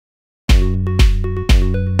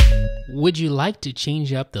Would you like to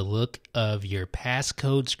change up the look of your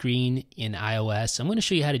passcode screen in iOS? I'm going to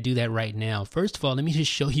show you how to do that right now. First of all, let me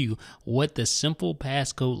just show you what the simple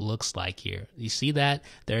passcode looks like here. You see that?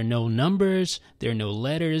 There are no numbers, there are no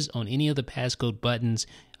letters on any of the passcode buttons.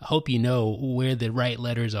 I hope you know where the right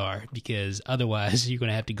letters are, because otherwise you're going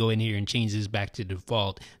to have to go in here and change this back to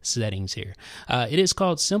default settings here. It is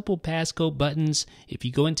called Simple Passcode Buttons. If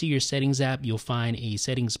you go into your settings app, you'll find a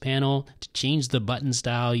settings panel. To change the button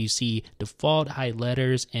style, you see default, hide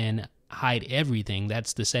letters, and hide everything.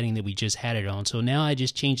 That's the setting that we just had it on. So now I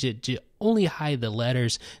just changed it to only hide the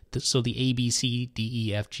letters, so the A, B, C, D,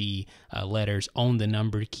 E, F, G letters on the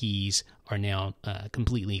number keys are now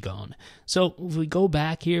completely gone. So if we go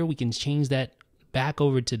back here, we can change that back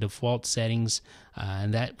over to default settings,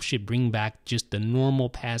 and that should bring back just the normal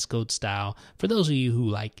passcode style. For those of you who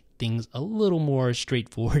like things a little more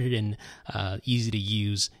straightforward and easy to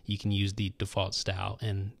use, you can use the default style,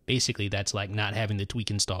 and basically that's like not having the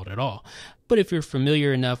tweak installed at all. But if you're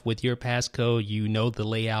familiar enough with your passcode, you know the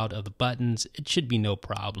layout of the buttons, it should be no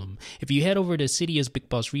problem. If you head over to Cydia's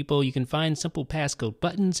BigBoss repo, you can find Simple Passcode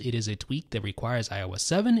Buttons. It is a tweak that requires iOS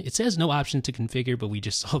 7. It says no option to configure, but we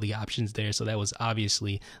just saw the options there, so that was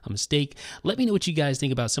obviously a mistake. Let me know what you guys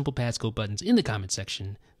think about Simple Passcode Buttons in the comment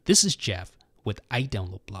section. This is Jeff with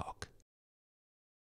iDownloadBlog.